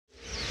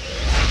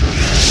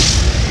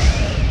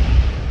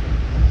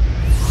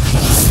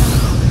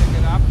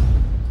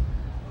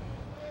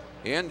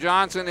Ian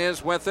Johnson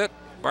is with it.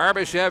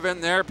 Barbashev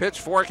in there,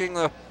 pitchforking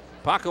the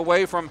puck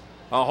away from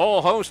a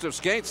whole host of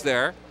skates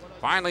there.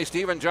 Finally,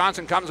 Stephen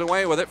Johnson comes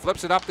away with it,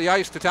 flips it up the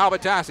ice to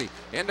Talbot Tassi,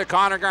 into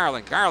Connor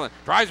Garland. Garland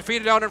tries to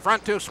feed it out in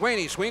front to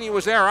Sweeney. Sweeney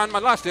was there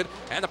unmolested,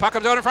 and the puck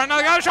comes out in front.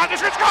 Another shot,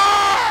 this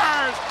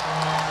scores!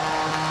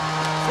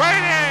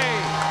 Sweeney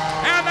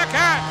and the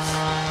Cats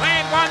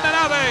lead 1-0.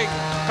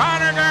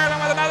 Connor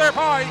Garland with another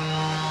point.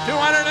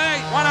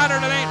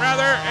 108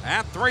 rather.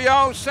 At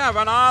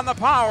 3:07 on the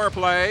power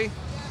play.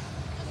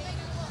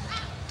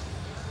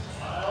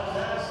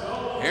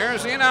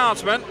 Here's the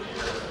announcement.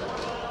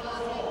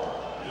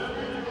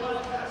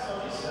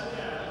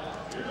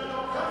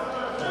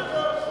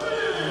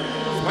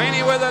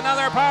 Sweeney with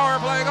another power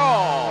play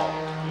goal.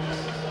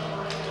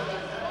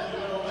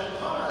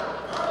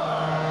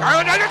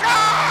 Garland does it,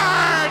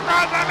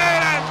 across the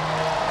median,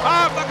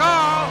 off the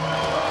goal,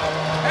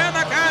 and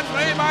the Cats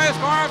lead by a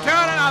score of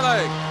 2-0.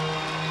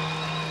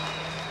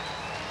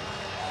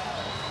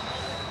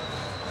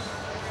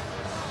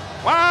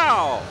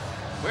 Wow!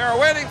 We are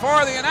waiting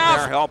for the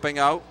announcement. They're helping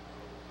out.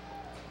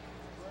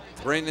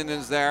 Brendan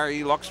is there.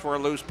 He looks for a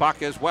loose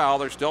puck as well.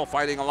 They're still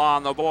fighting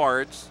along the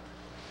boards.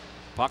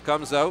 Puck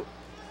comes out.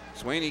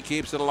 Sweeney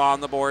keeps it along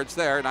the boards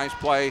there. Nice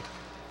play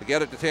to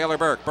get it to Taylor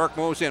Burke. Burke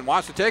moves in,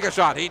 wants to take a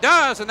shot. He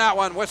does, and that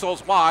one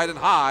whistles wide and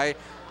high,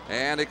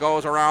 and it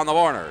goes around the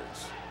corners.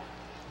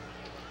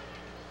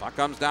 Puck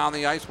comes down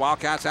the ice.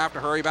 Wildcats have to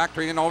hurry back.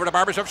 Treating over to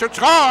Barbashev. Shoot,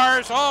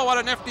 scores! Oh, what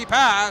a nifty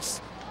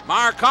pass.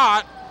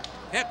 Marcotte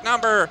hit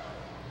number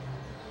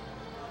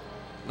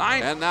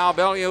 9. And now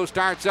Bellew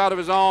starts out of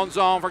his own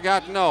zone for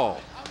Gatineau.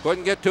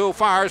 Couldn't get too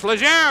far. It's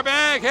Leger,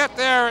 big hit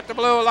there at the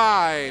blue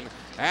line.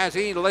 As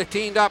he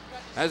teamed up,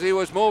 as he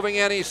was moving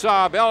in, he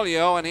saw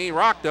Bellew and he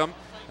rocked him.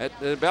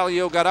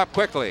 Bellew got up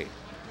quickly.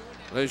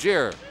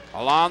 Leger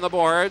along the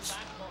boards.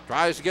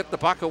 Tries to get the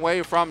puck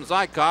away from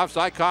Zykov.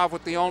 Zykov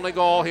with the only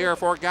goal here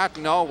for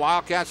Gatineau.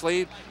 Wildcats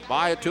lead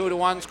by a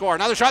 2-1 score.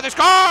 Another shot, they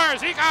score!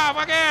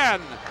 Zykov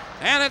again!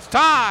 And it's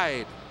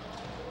tied.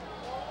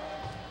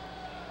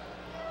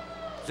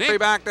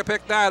 Back to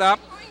pick that up.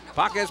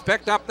 Puck is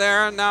picked up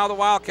there, and now the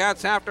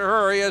Wildcats have to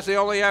hurry as they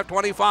only have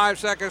 25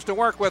 seconds to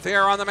work with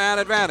here on the man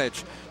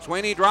advantage.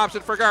 Sweeney drops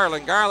it for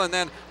Garland. Garland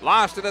then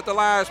lost it at the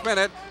last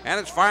minute, and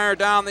it's fired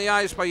down the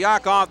ice by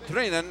Yakov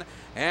Trinin.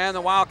 And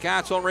the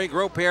Wildcats will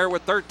regroup here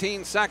with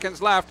 13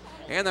 seconds left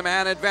in the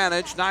man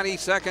advantage. 90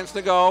 seconds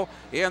to go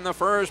in the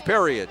first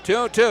period.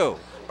 2-2.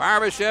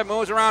 Barbashev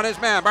moves around his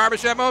man.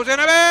 Barbashev moves in,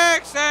 a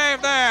big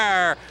save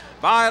there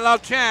by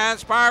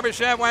LaChance.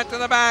 Barbashev went to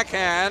the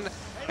backhand.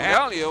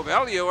 And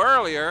Bellew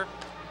earlier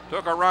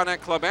took a run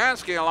at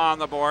Klebanski along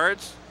the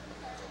boards.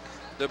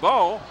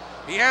 DeBow,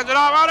 he hands it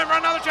off out in for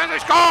another chance. They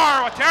score!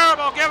 A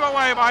terrible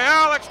giveaway by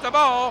Alex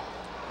DeBow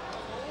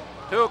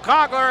to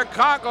Conkler, and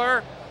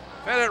Conkler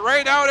fed it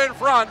right out in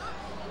front.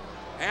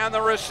 And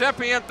the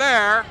recipient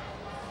there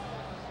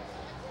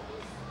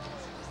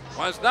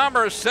was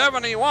number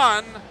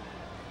 71,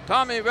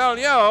 Tommy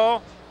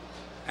Bellew,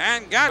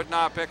 and could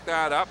not pick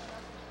that up.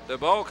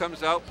 DeBow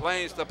comes out,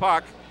 plays the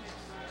puck.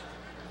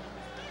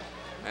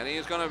 And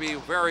he's going to be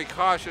very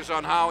cautious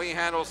on how he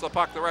handles the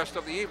puck the rest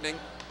of the evening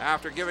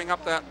after giving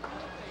up that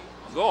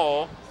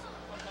goal.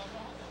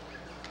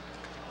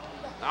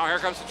 Now here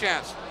comes the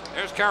chance.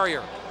 There's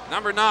Carrier,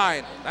 number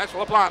 9. That's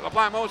LaPlante.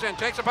 LaPlante moves in,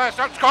 takes a pass,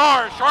 starts,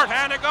 scores.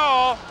 Short-handed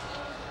goal.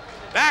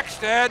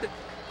 Backstead.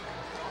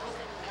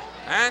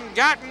 And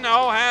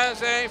Gatineau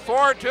has a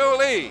 4-2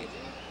 lead.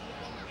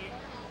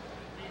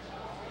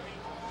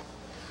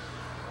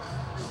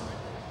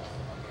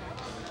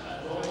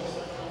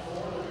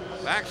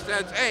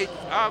 Backstead's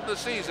 8th of the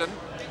season,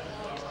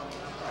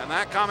 and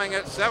that coming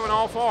at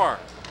 7:04.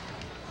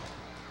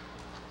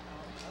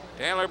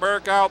 Taylor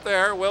Burke out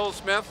there, Will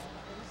Smith,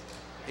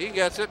 he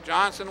gets it.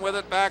 Johnson with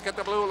it back at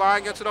the blue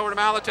line, gets it over to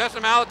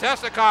Malatesta.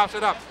 Malatesta coughs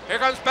it up. Here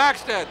comes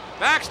Backstead.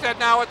 Backstead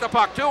now with the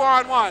puck,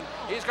 2-on-1.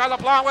 He's got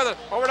LaPlante with it,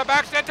 over to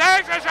Backstead,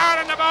 takes a shot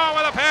in the ball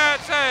with a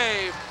pad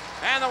save.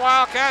 And the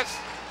Wildcats,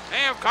 they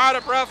have caught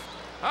a breath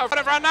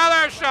for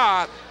another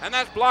shot, and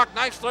that's blocked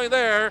nicely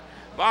there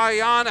by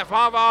Jan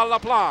Pavel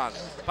LaPlante.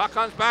 Puck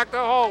comes back to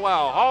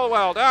Holwell.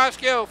 Holwell to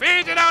Askew.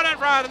 Feeds it out in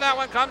front, and that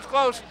one comes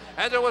close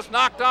as it was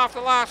knocked off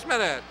the last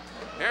minute.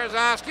 Here's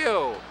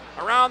Askew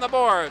around the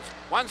boards.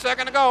 1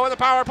 second to go with the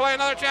power play.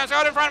 Another chance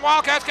out in front.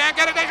 Wildcats can't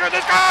get it. They shoot. They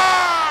score!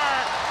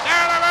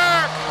 Taylor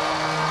Burke!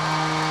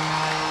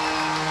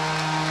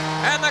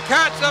 And the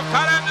Cats have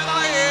cut into the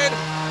lead.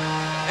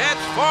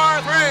 It's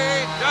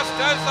 4-3, just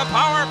as the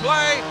power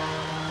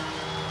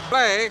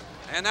play.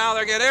 And now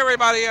they get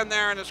everybody in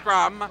there in the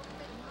scrum.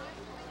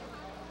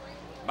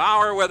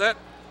 Bauer with it.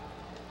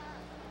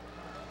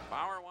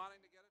 Bauer wanting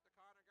to get it to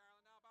Connor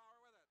Garland. Now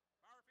Bauer with it.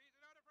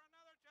 Bauer feeds it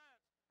out in front, another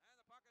chance. And the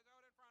puck is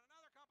out in front.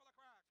 Another couple of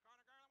cracks.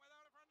 Connor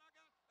Garland without in front. Not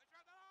good. They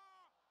shot that.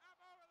 Oh! Up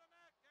over the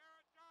net.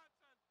 Garrett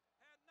Johnson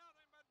had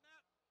nothing but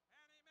net,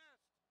 and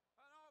he missed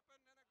an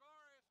open and a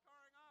glorious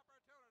scoring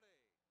opportunity.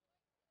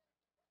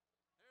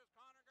 Here's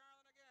Connor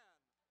Garland again.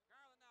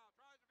 Garland now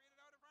tries to feed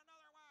it out in front.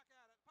 Another whack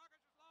at it. Puck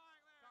is just lying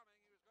there. Coming.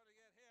 He was going to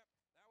get hit.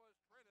 That was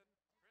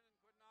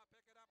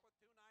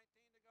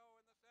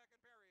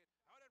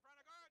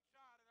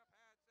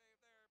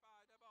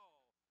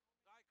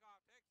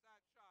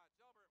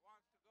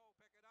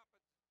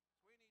but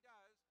Sweeney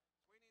does.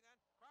 Sweeney then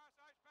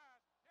cross-ice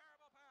pass,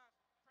 terrible pass.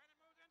 Trennan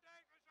moves in,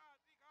 takes a shot.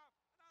 Zekoff,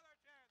 another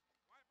chance.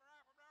 Wiper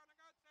out from Brown, a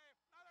good save.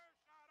 Another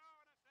shot,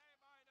 oh, and a save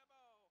by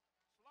DeBow.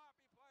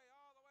 Sloppy play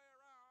all the way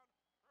around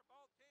for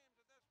both teams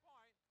at this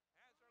point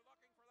as they're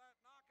looking for that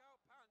knockout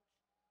punch.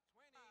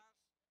 Sweeney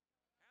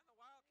and the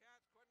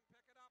Wildcats couldn't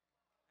pick it up,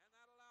 and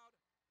that allowed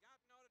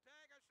Gatineau to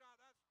take a shot.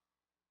 That's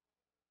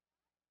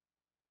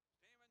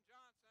Steven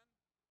Johnson.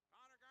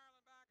 Connor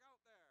Garland back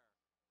out there.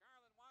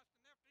 Garland wants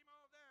the nifty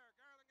move there.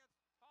 Garland gets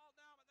hauled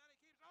down, but then he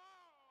keeps,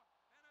 oh,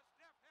 and a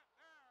stiff hit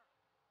there.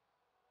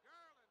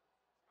 Garland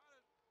got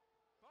his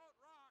boat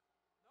rocked,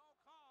 no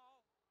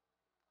call.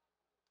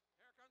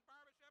 Here comes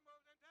Barbashev,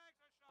 moves and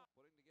takes a shot.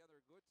 Putting together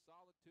a good,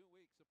 solid 2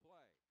 weeks of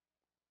play.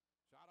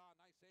 Shot on,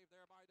 nice save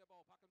there by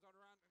DeBow. Puck comes on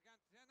around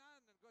against Trennan,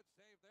 and good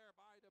save there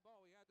by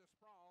DeBow. He had to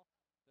sprawl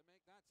to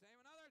make that save.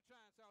 Another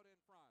chance out in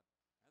front.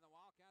 And the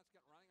Wildcats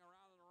get running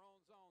around in their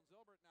own zone.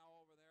 Zilbert now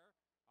over there,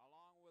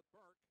 along with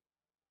Burke.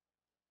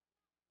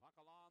 Puck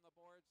along the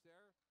boards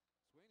there.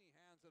 Sweeney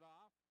hands it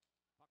off.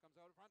 Puck comes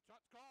out in front,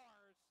 shot,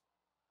 scores!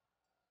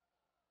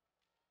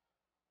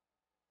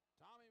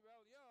 Tommy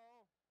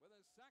Beaulieu with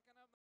his second of